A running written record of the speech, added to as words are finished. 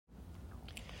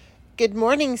Good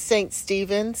morning, St.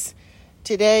 Stephen's.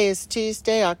 Today is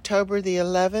Tuesday, October the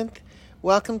 11th.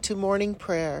 Welcome to morning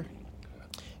prayer.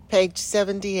 Page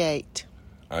 78.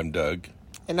 I'm Doug.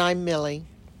 And I'm Millie.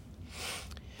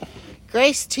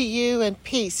 Grace to you and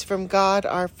peace from God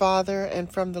our Father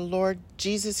and from the Lord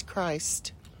Jesus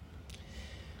Christ.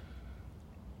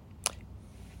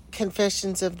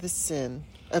 Confessions of sin.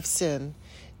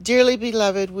 Dearly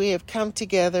beloved, we have come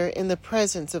together in the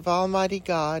presence of Almighty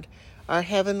God, our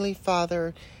Heavenly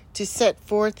Father, to set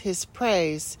forth His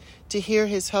praise, to hear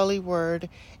His holy word,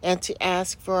 and to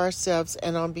ask for ourselves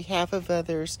and on behalf of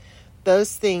others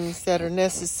those things that are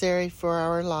necessary for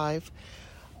our life,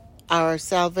 our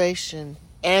salvation,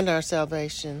 and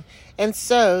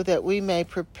so that we may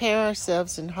prepare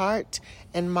ourselves in heart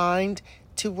and mind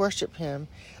to worship Him.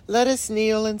 Let us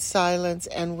kneel in silence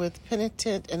and with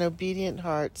penitent and obedient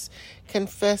hearts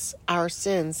confess our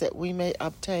sins that we may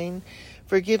obtain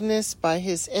forgiveness by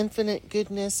His infinite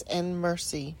goodness and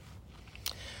mercy.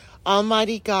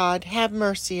 Almighty God, have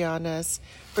mercy on us.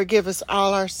 Forgive us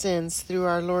all our sins through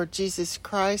our Lord Jesus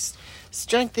Christ.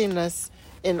 Strengthen us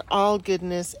in all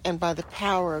goodness and by the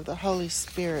power of the Holy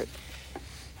Spirit,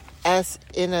 as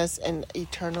in us in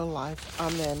eternal life.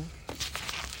 Amen.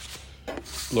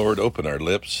 Lord, open our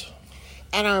lips,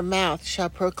 and our mouth shall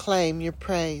proclaim your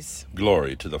praise.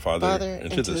 Glory to the Father,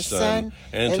 and to the Son,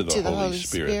 and to the Holy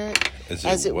Spirit,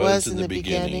 as it was in the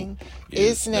beginning,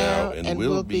 is now, and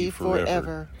will be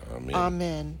forever.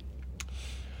 Amen.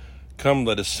 Come,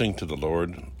 let us sing to the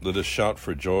Lord. Let us shout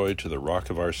for joy to the rock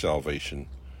of our salvation.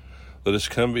 Let us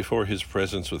come before His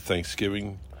presence with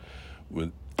thanksgiving,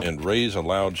 and raise a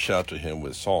loud shout to Him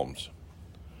with psalms.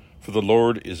 For the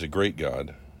Lord is a great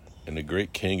God, and a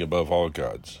great King above all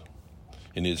gods.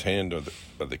 In His hand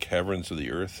are the caverns of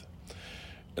the earth,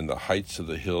 and the heights of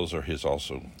the hills are His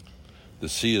also. The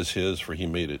sea is His, for He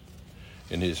made it,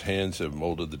 and His hands have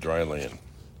molded the dry land.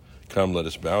 Come, let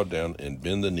us bow down and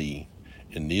bend the knee,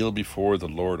 and kneel before the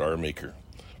Lord our Maker,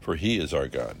 for He is our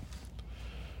God.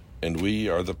 And we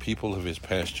are the people of His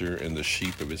pasture and the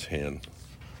sheep of His hand.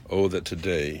 Oh, that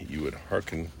today you would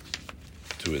hearken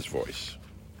to His voice.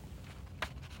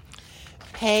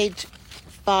 Page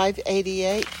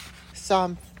 588,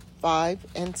 Psalm 5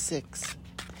 and 6.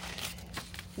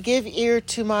 Give ear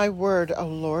to my word, O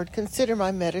Lord. Consider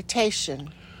my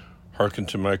meditation. Hearken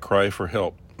to my cry for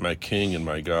help, my King and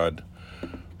my God,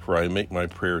 for I make my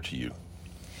prayer to you.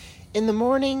 In the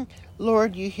morning,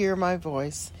 Lord, you hear my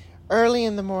voice. Early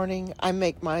in the morning, I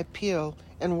make my appeal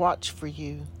and watch for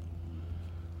you.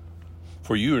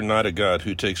 For you are not a God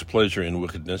who takes pleasure in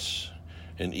wickedness,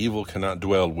 and evil cannot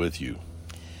dwell with you.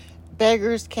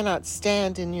 Beggars cannot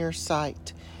stand in your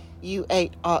sight. You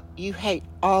hate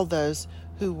all those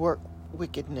who work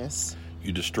wickedness.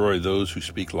 You destroy those who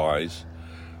speak lies.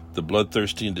 The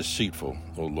bloodthirsty and deceitful,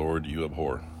 O Lord, you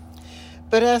abhor.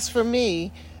 But as for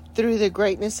me, through the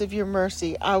greatness of your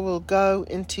mercy, I will go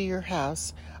into your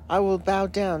house. I will bow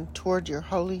down toward your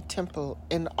holy temple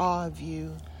in awe of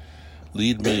you.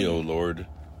 Lead me, O Lord,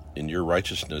 in your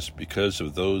righteousness because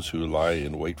of those who lie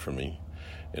in wait for me,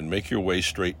 and make your way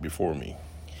straight before me.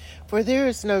 For there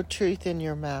is no truth in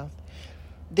your mouth.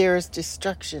 There is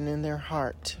destruction in their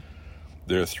heart.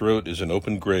 Their throat is an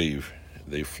open grave.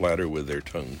 They flatter with their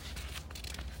tongue.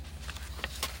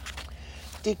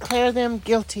 Declare them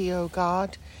guilty, O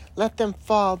God. Let them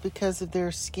fall because of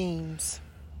their schemes.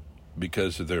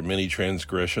 Because of their many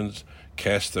transgressions,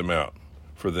 cast them out,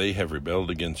 for they have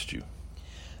rebelled against you.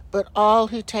 But all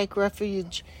who take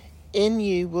refuge in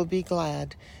you will be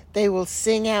glad. They will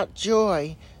sing out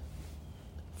joy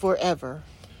forever.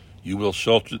 You will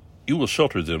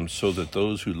shelter them so that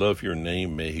those who love your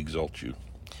name may exalt you.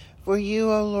 For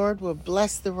you, O Lord, will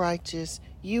bless the righteous.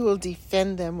 You will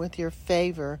defend them with your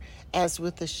favor as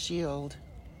with a shield.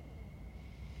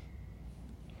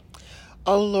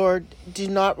 O Lord, do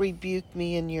not rebuke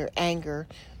me in your anger.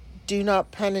 Do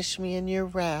not punish me in your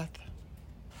wrath.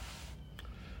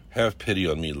 Have pity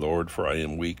on me, Lord, for I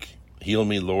am weak. Heal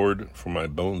me, Lord, for my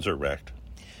bones are racked.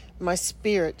 My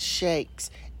spirit shakes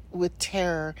with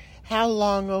terror. How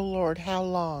long, O Lord, how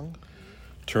long?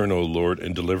 Turn, O Lord,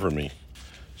 and deliver me.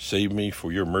 Save me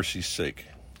for your mercy's sake.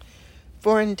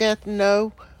 For in death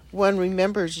no one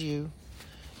remembers you.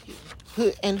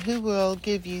 Who will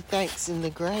give you thanks in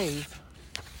the grave?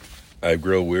 I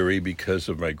grow weary because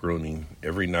of my groaning.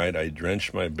 Every night I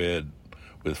drench my bed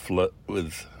and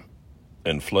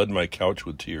flood my couch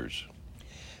with tears.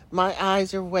 My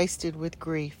eyes are wasted with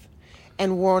grief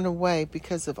and worn away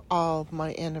because of all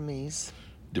my enemies.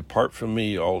 Depart from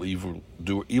me, all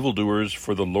evildoers,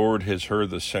 for the Lord has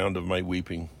heard the sound of my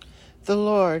weeping. The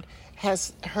Lord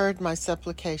has heard my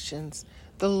supplications.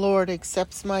 The Lord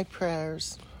accepts my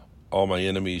prayers. All my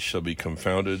enemies shall be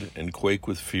confounded and quake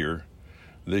with fear.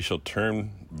 They shall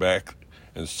turn back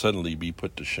and suddenly be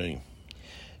put to shame.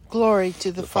 Glory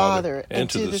to the Father, and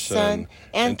to the Son,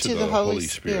 and to the Holy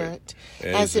Spirit,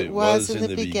 as it was in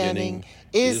the beginning,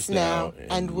 is now,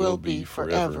 and will be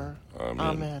forever.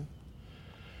 Amen.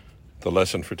 The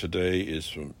lesson for today is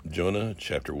from Jonah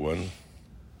chapter 1.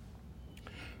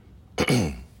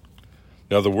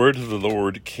 Now the word of the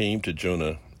Lord came to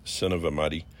Jonah, son of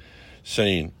Amittai,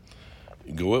 saying,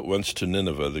 Go at once to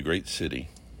Nineveh, the great city,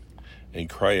 and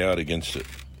cry out against it,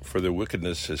 for their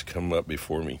wickedness has come up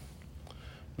before me.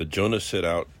 But Jonah set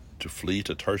out to flee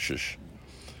to Tarshish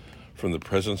from the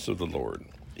presence of the Lord.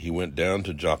 He went down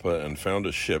to Joppa and found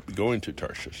a ship going to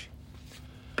Tarshish.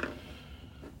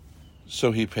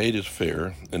 So he paid his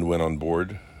fare and went on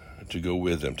board to go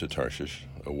with them to Tarshish,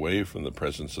 away from the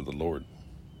presence of the Lord.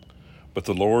 But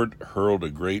the Lord hurled a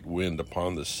great wind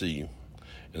upon the sea,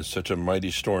 and such a mighty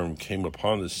storm came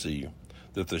upon the sea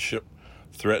that the ship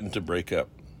threatened to break up.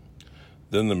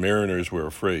 Then the mariners were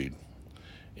afraid,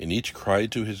 and each cried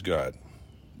to his God.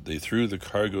 They threw the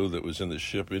cargo that was in the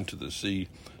ship into the sea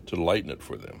to lighten it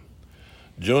for them.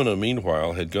 Jonah,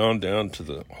 meanwhile, had gone down to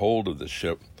the hold of the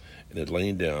ship and had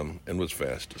lain down and was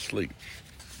fast asleep.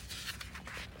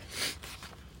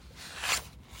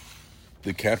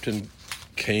 The captain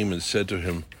came and said to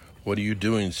him, What are you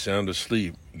doing, sound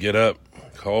asleep? Get up,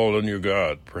 call on your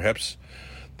God. Perhaps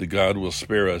the God will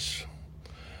spare us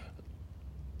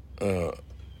a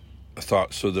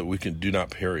thought so that we do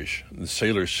not perish. And the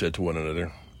sailors said to one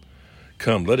another,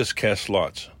 Come, let us cast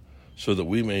lots, so that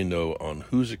we may know on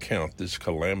whose account this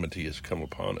calamity has come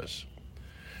upon us.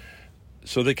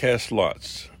 So they cast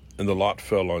lots, and the lot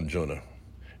fell on Jonah.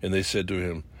 And they said to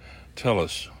him, Tell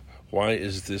us, why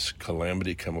is this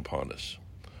calamity come upon us?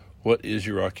 What is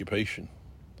your occupation?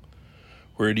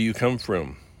 Where do you come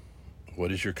from?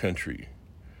 What is your country?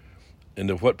 And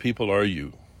of what people are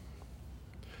you?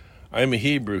 I am a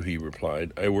Hebrew, he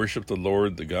replied. I worship the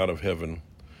Lord, the God of heaven,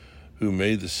 who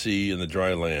made the sea and the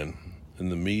dry land.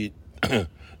 And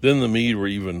then the men were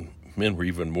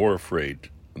even more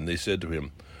afraid, and they said to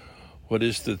him, What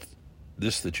is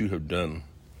this that you have done?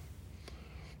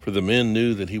 For the men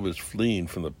knew that he was fleeing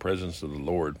from the presence of the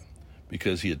Lord,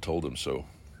 because he had told them so.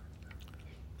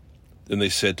 Then they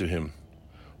said to him,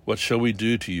 What shall we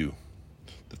do to you,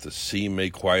 that the sea may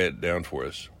quiet down for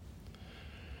us?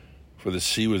 For the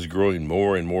sea was growing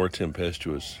more and more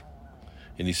tempestuous.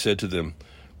 And he said to them,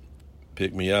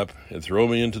 Pick me up and throw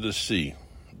me into the sea.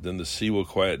 Then the sea will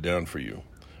quiet down for you.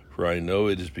 For I know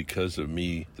it is because of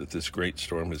me that this great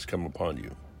storm has come upon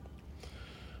you.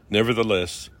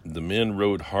 Nevertheless, the men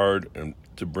rowed hard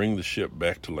to bring the ship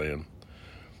back to land,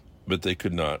 but they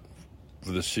could not,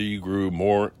 for the sea grew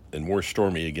more and more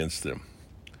stormy against them.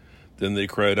 Then they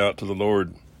cried out to the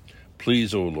Lord,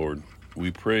 Please, O Lord,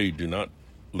 we pray, do not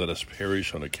let us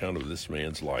perish on account of this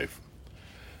man's life.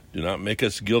 Do not make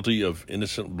us guilty of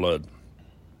innocent blood.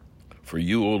 For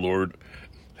you, O Lord,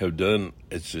 have done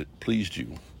as it pleased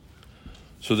you.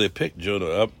 So they picked Jonah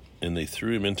up, and they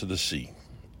threw him into the sea,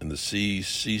 and the sea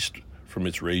ceased from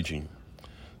its raging.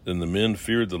 Then the men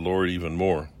feared the Lord even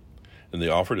more, and they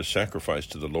offered a sacrifice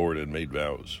to the Lord and made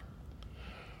vows.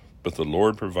 But the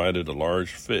Lord provided a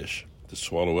large fish to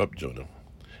swallow up Jonah,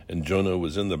 and Jonah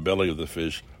was in the belly of the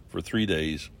fish for 3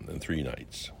 days and 3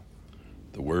 nights.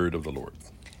 The word of the Lord.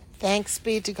 Thanks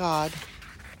be to God.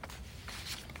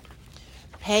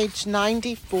 Page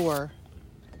 94.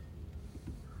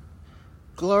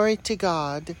 Glory to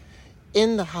God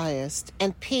in the highest,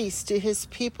 and peace to his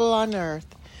people on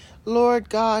earth. Lord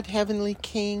God, heavenly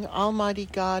King, almighty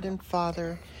God and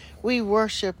Father, we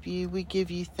worship you, we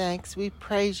give you thanks, we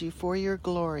praise you for your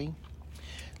glory.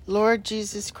 Lord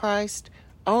Jesus Christ,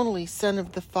 only Son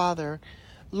of the Father,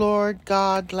 Lord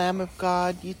God, Lamb of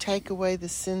God, you take away the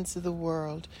sins of the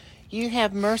world. You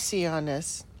have mercy on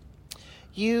us.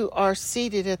 You are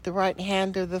seated at the right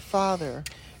hand of the Father.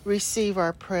 Receive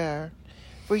our prayer.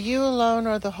 For you alone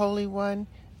are the Holy One.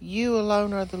 You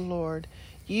alone are the Lord.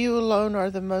 You alone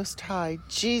are the Most High,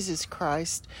 Jesus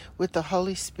Christ, with the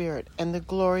Holy Spirit and the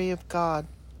glory of God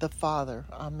the Father.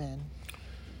 Amen.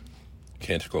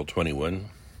 Canticle 21.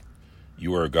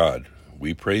 You are God.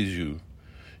 We praise you.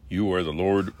 You are the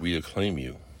Lord. We acclaim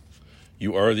you.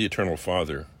 You are the eternal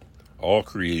Father. All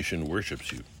creation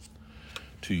worships you.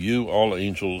 To you all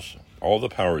angels, all the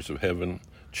powers of heaven,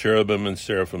 cherubim and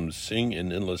seraphim sing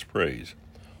in endless praise.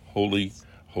 Holy,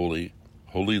 holy,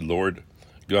 holy Lord,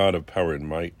 God of power and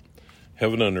might.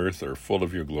 Heaven and earth are full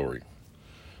of your glory.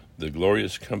 The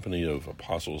glorious company of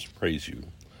apostles praise you.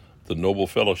 The noble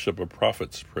fellowship of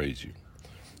prophets praise you.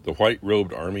 The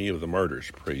white-robed army of the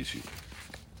martyrs praise you.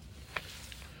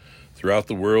 Throughout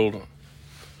the world,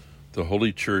 the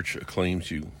Holy Church acclaims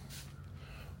you.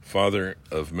 Father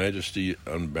of majesty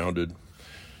unbounded,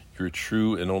 your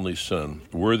true and only Son,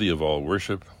 worthy of all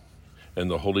worship, and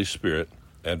the Holy Spirit,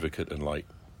 advocate and light.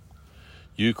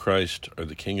 You, Christ, are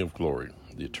the King of glory,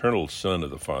 the eternal Son of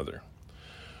the Father.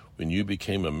 When you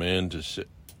became a man to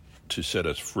set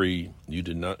us free, you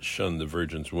did not shun the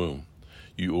Virgin's womb.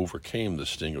 You overcame the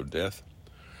sting of death.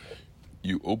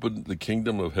 You opened the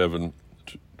kingdom of heaven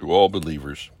to all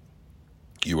believers.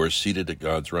 You are seated at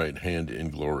God's right hand in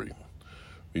glory.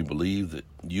 We believe that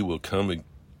you will come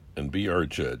and be our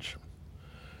judge.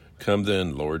 Come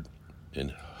then, Lord,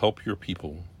 and help your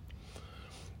people,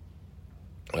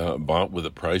 bought with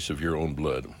the price of your own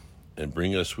blood, and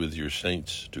bring us with your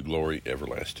saints to glory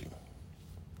everlasting.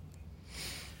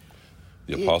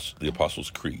 The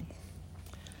Apostles' Creed.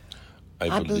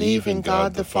 I believe in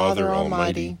God the Father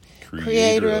Almighty,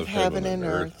 creator of heaven and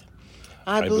earth.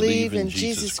 I believe in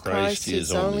Jesus Christ,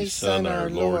 his only Son, our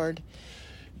Lord.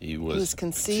 He was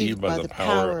conceived by the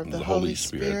power of the Holy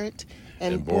Spirit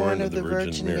and born of the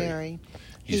Virgin Mary.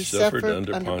 He suffered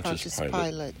under Pontius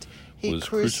Pilate. He was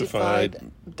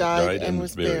crucified, died, and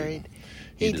was buried.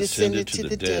 He descended to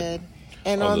the dead,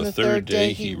 and on the third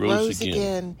day he rose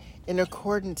again in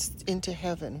accordance into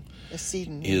heaven,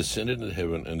 ascending. He ascended into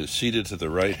heaven and is seated to the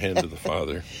right hand of the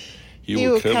Father. He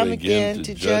will come again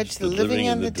to judge the living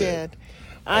and the dead.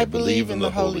 I believe in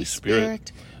the Holy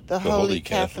Spirit, the Holy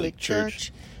Catholic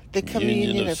Church, the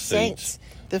communion of saints,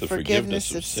 the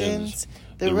forgiveness of sins,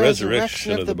 the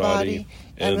resurrection of the body,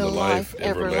 and the life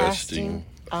everlasting.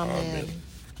 Amen.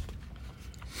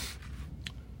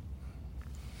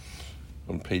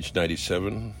 On page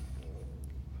 97,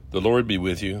 the Lord be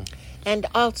with you. And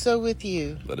also with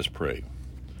you. Let us pray.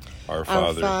 Our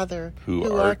Father,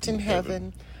 who art in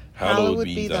heaven, hallowed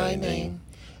be thy name.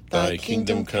 Thy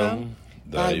kingdom come,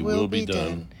 thy will be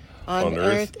done, on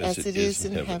earth as it is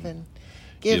in heaven.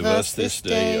 Give us this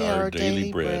day our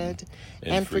daily bread,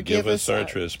 and forgive us our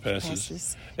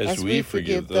trespasses, as we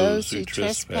forgive those who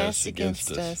trespass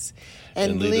against us.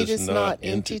 And lead us not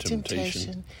into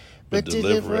temptation, but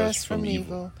deliver us from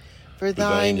evil. For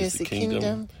thine is the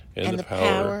kingdom, and the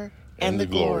power, and the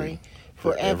glory,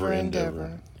 forever and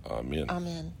ever. Amen.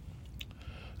 Amen.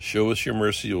 Show us your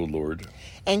mercy, O Lord.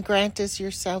 And grant us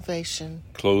your salvation.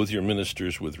 Clothe your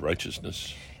ministers with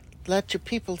righteousness. Let your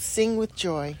people sing with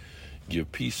joy.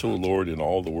 Give peace, O Lord, in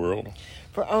all the world.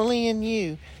 For only in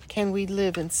you can we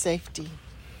live in safety.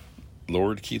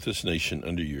 Lord, keep this nation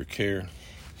under your care.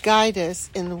 Guide us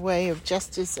in the way of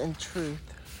justice and truth.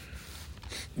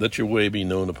 Let your way be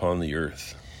known upon the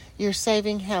earth. Your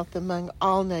saving health among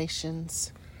all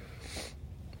nations.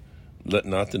 Let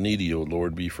not the needy, O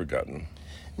Lord, be forgotten.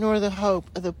 Nor the hope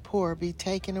of the poor be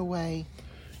taken away.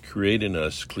 Create in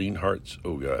us clean hearts,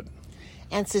 O God.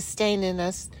 And sustain in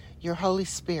us your Holy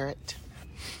Spirit.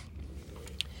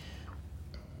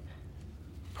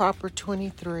 Proper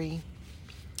 23.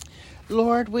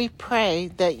 Lord, we pray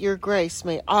that your grace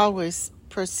may always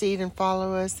proceed and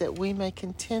follow us, that we may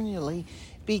continually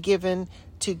be given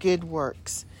to good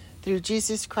works. Through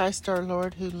Jesus Christ our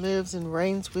Lord, who lives and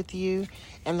reigns with you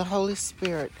and the Holy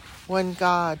Spirit, one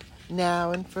God,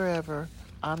 now and forever.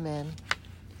 Amen.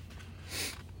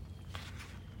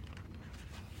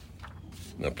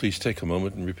 Now please take a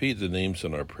moment and repeat the names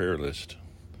on our prayer list.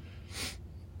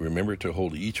 Remember to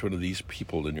hold each one of these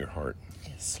people in your heart.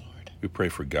 Yes, Lord. We pray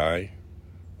for Guy,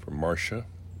 for Marcia,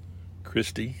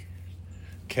 Christy,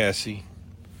 Cassie,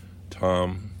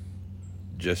 Tom,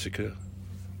 Jessica,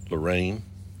 Lorraine,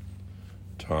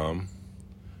 Tom,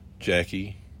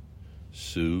 Jackie,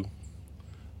 Sue,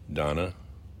 Donna,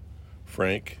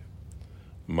 Frank,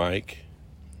 Mike,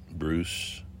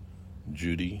 Bruce,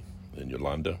 Judy, and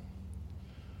Yolanda.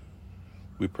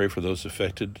 We pray for those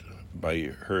affected by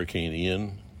Hurricane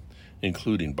Ian,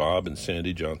 including Bob and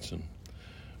Sandy Johnson,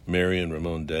 Mary and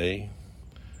Ramon Day,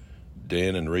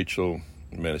 Dan and Rachel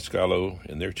Maniscalco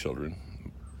and their children,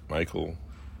 Michael,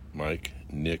 Mike,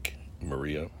 Nick,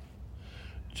 Maria,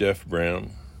 Jeff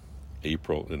Brown,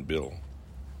 April, and Bill.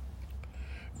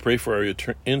 Pray for our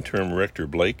interim rector,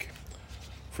 Blake,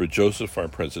 for Joseph, our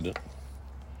president,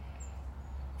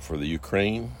 for the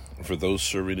Ukraine, for those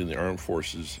serving in the armed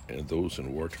forces and those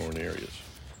in war-torn areas,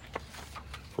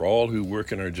 for all who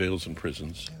work in our jails and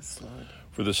prisons, Yes, Lord.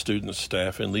 for the students,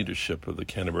 staff, and leadership of the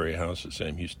Canterbury House at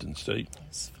Sam Houston State.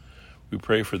 Yes. We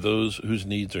pray for those whose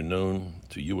needs are known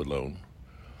to you alone,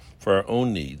 for our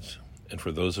own needs, and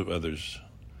for those of others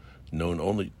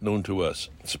known to us,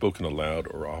 spoken aloud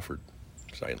or offered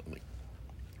silently.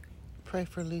 Pray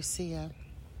for Lucia.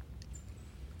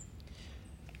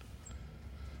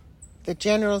 The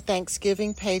General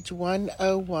Thanksgiving, page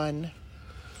 101.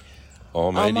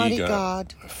 Almighty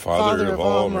God, Father of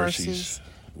all mercies,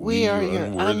 we, your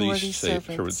unworthy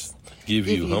servants, give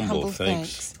you humble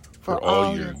thanks for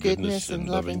all your goodness and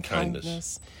loving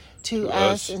kindness to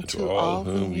us and to all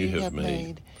whom you have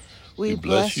made. We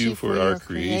bless you for our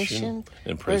creation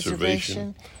and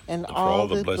preservation and for all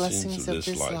the blessings of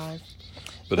this life,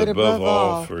 but above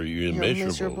all for your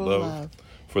immeasurable love,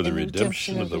 for the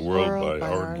redemption of the world by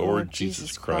our Lord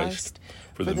Jesus Christ,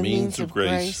 for the means of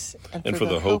grace and for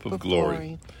the hope of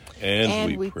glory.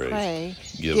 And we pray,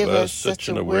 give us such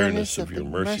an awareness of your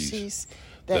mercies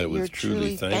that with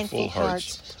truly thankful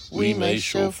hearts we may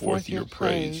show forth your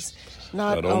praise,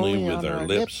 not only with our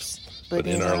lips, but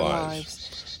in our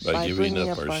lives, by giving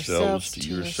up ourselves to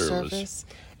your service,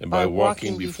 and by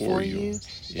walking before you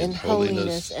in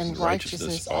holiness and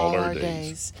righteousness all our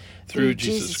days, through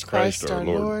Jesus Christ our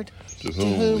Lord, to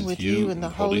whom with you and the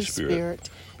Holy Spirit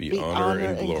be honor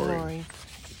and glory.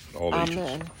 All ages.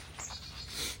 Amen.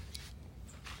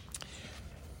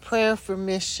 Prayer for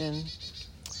mission.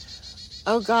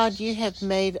 O God, you have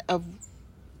made of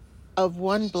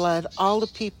one blood all the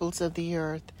peoples of the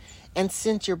earth, and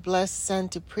sent your blessed Son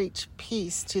to preach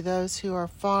peace to those who are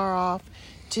far off,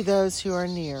 to those who are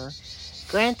near.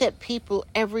 Grant that people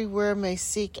everywhere may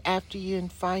seek after you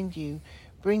and find you.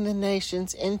 Bring the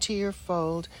nations into your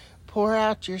fold. Pour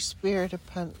out your Spirit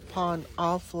upon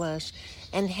all flesh,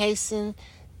 and hasten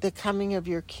the coming of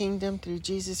your kingdom through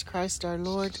Jesus Christ our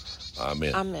Lord.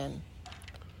 Amen. Amen.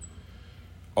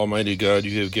 Almighty God,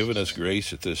 you have given us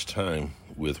grace at this time,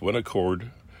 with one accord,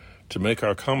 to make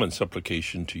our common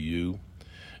supplication to you,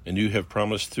 and you have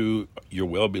promised through your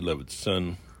well-beloved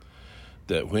Son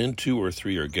that when 2 or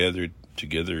 3 are gathered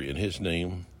together in his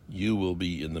name, you will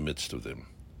be in the midst of them.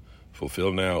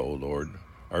 Fulfill now, O Lord,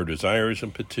 our desires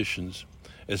and petitions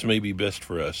as may be best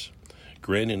for us,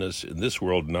 granting us in this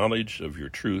world knowledge of your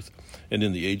truth, and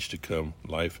in the age to come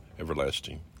life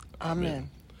everlasting. Amen.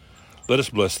 Let us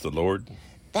bless the Lord.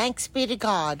 Thanks be to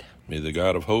God. May the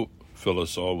God of hope fill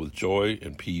us all with joy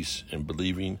and peace in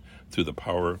believing through the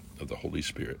power of the Holy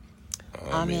Spirit.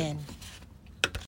 Amen.